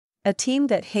A team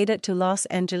that headed to Los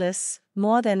Angeles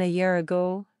more than a year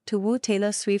ago to woo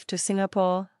Taylor Swift to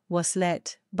Singapore was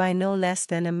led by no less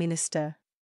than a minister.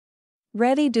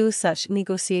 Rarely do such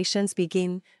negotiations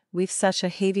begin with such a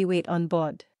heavyweight on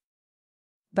board.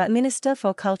 But Minister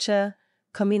for Culture,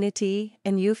 Community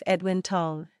and Youth Edwin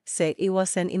Tong said it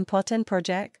was an important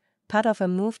project, part of a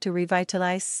move to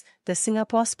revitalize the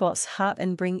Singapore Sports Hub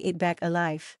and bring it back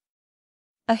alive.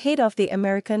 Ahead of the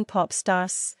American pop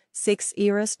star's 6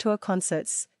 Eras Tour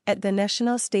concerts at the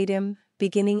National Stadium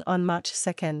beginning on March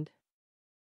 2nd.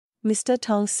 Mr.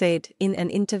 Tong said in an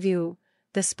interview,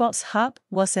 "The Sports Hub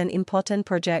was an important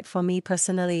project for me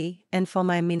personally and for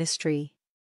my ministry.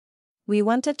 We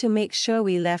wanted to make sure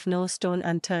we left no stone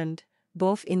unturned,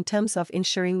 both in terms of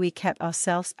ensuring we kept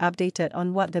ourselves updated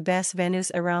on what the best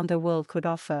venues around the world could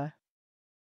offer,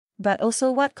 but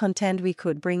also what content we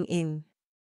could bring in."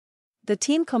 The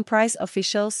team comprised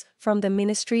officials from the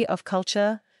Ministry of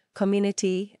Culture,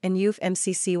 Community and Youth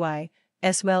MCCY,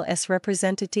 as well as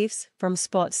representatives from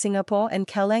Sport Singapore and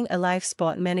Kallang Alive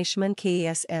Sport Management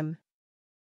KASM,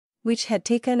 which had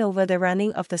taken over the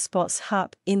running of the Sports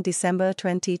Hub in December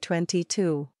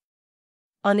 2022.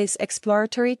 On its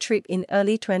exploratory trip in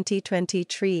early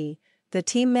 2023, the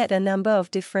team met a number of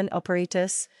different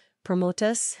operators,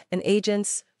 promoters, and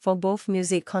agents for both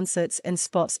music concerts and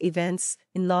sports events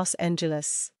in Los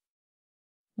Angeles.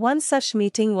 One such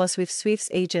meeting was with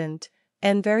Swift's agent,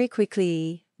 and very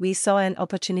quickly, we saw an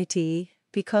opportunity,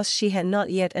 because she had not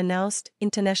yet announced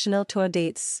international tour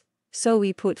dates, so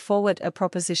we put forward a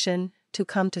proposition to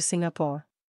come to Singapore.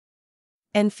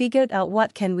 And figured out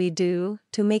what can we do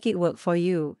to make it work for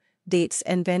you, dates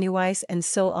and venue-wise and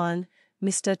so on,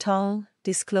 Mr. Tong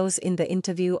disclosed in the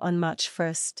interview on March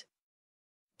 1st.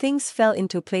 Things fell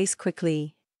into place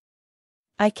quickly.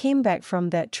 I came back from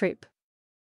that trip,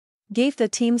 gave the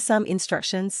team some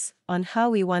instructions on how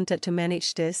we wanted to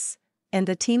manage this, and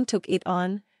the team took it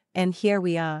on, and here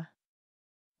we are.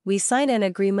 We signed an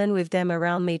agreement with them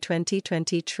around May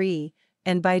 2023,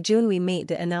 and by June we made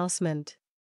the announcement,"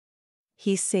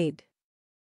 he said.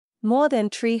 More than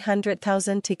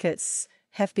 300,000 tickets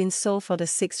have been sold for the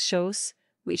 6 shows,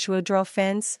 which will draw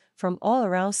fans from all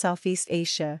around Southeast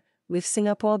Asia, with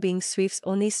Singapore being Swift's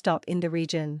only stop in the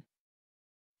region.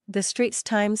 The Straits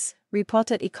Times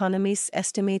reported economists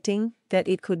estimating that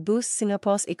it could boost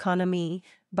Singapore's economy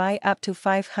by up to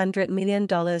 $500 million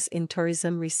in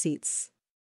tourism receipts.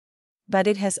 But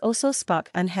it has also sparked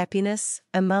unhappiness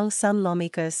among some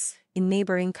lawmakers in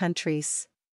neighboring countries,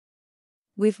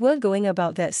 with word going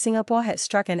about that Singapore had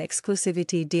struck an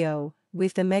exclusivity deal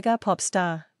with the mega pop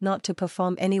star not to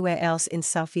perform anywhere else in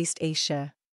Southeast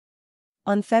Asia.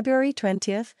 On February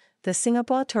 20th, the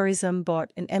Singapore Tourism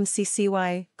Board and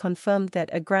MCCY confirmed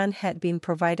that a grant had been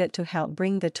provided to help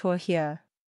bring the tour here,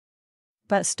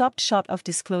 but stopped short of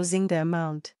disclosing the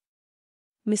amount.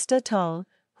 Mr. Tong,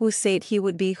 who said he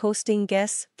would be hosting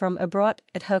guests from abroad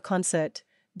at her concert,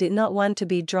 did not want to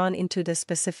be drawn into the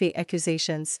specific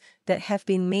accusations that have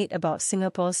been made about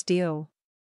Singapore's deal.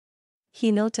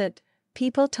 He noted,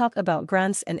 "People talk about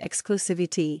grants and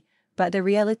exclusivity, but the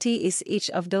reality is each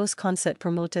of those concert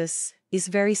promoters is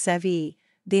very savvy.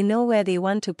 They know where they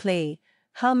want to play,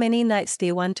 how many nights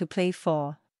they want to play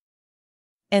for,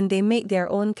 and they make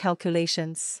their own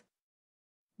calculations.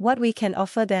 What we can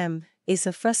offer them is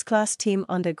a first-class team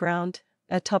on the ground,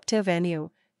 a top-tier venue,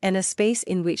 and a space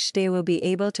in which they will be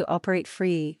able to operate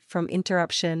free from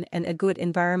interruption and a good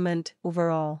environment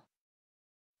overall,"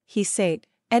 he said,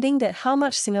 adding that how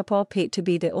much Singapore paid to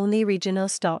be the only regional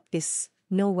stop is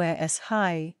nowhere as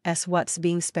high as what's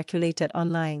being speculated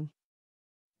online.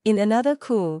 In another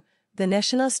coup, the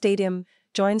National Stadium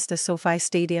joins the SoFi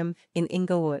Stadium in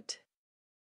Inglewood,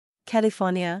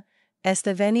 California, as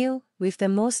the venue with the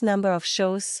most number of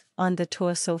shows on the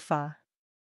tour so far.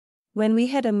 When we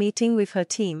had a meeting with her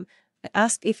team, I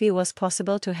asked if it was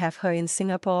possible to have her in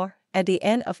Singapore at the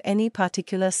end of any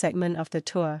particular segment of the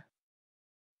tour,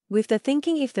 with the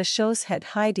thinking if the shows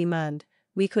had high demand,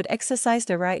 we could exercise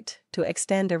the right to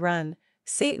extend the run,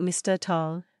 said Mr.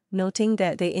 Tong, noting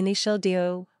that the initial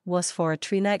deal was for a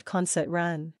 3-night concert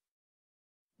run.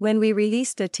 When we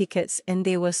released the tickets and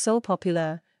they were so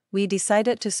popular, we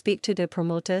decided to speak to the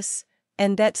promoters,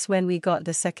 and that's when we got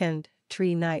the second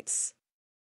 3 nights.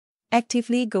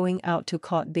 Actively going out to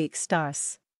court big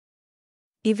stars.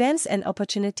 Events and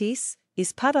opportunities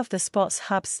is part of the Sports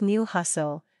Hub's new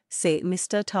hustle, said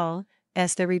Mr. Tong,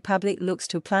 as the Republic looks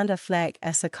to plant a flag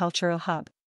as a cultural hub.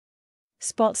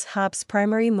 Sports Hub's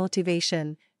primary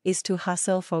motivation is to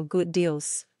hustle for good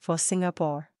deals for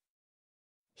Singapore,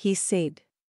 he said.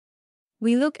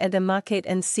 We look at the market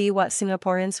and see what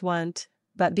Singaporeans want,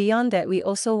 but beyond that we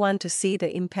also want to see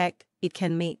the impact it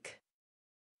can make.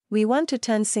 We want to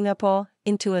turn Singapore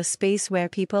into a space where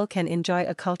people can enjoy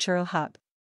a cultural hub,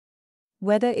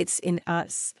 whether it's in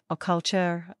arts, or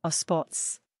culture, or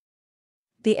sports.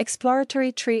 The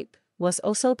exploratory trip was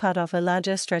also part of a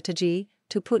larger strategy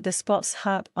to put the sports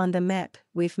hub on the map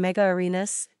with mega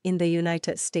arenas in the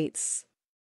United States.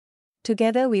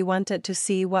 Together we wanted to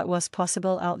see what was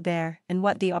possible out there and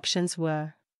what the options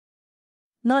were.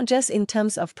 Not just in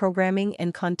terms of programming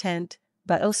and content,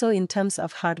 but also in terms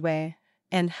of hardware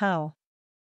and how.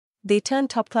 They turned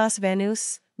top-class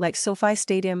venues like SoFi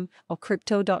Stadium or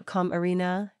Crypto.com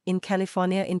Arena in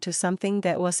California into something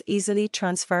that was easily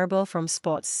transferable from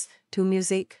sports to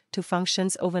music to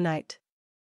functions overnight.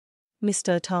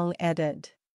 Mr. Tong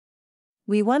added.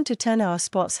 We want to turn our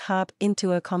sports hub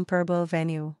into a comparable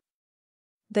venue.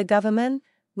 The government,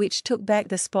 which took back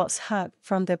the sports hub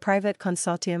from the private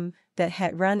consortium that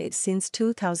had run it since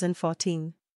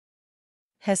 2014,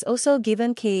 has also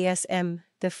given KASM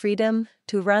the freedom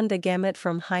to run the gamut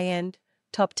from high-end,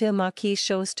 top-tier marquee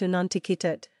shows to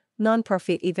non-ticketed,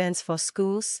 non-profit events for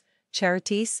schools,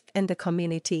 charities, and the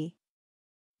community.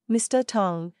 Mr.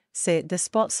 Tong said the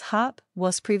sports hub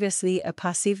was previously a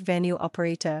passive venue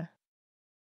operator,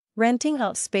 renting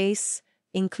out space,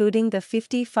 including the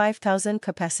 55,000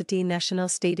 capacity National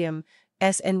Stadium,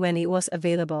 as and when it was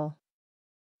available.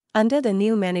 Under the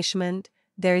new management,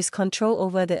 there is control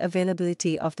over the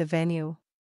availability of the venue,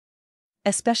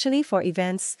 especially for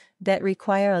events that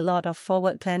require a lot of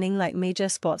forward planning like major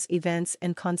sports events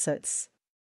and concerts.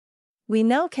 We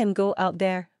now can go out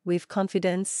there with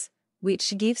confidence,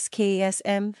 which gives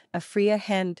KASM a freer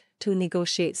hand to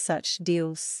negotiate such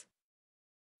deals.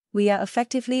 We are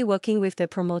effectively working with the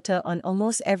promoter on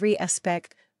almost every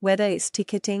aspect, whether it's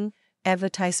ticketing,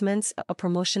 advertisements, or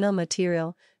promotional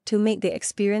material, to make the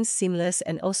experience seamless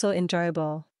and also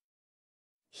enjoyable.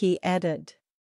 He added.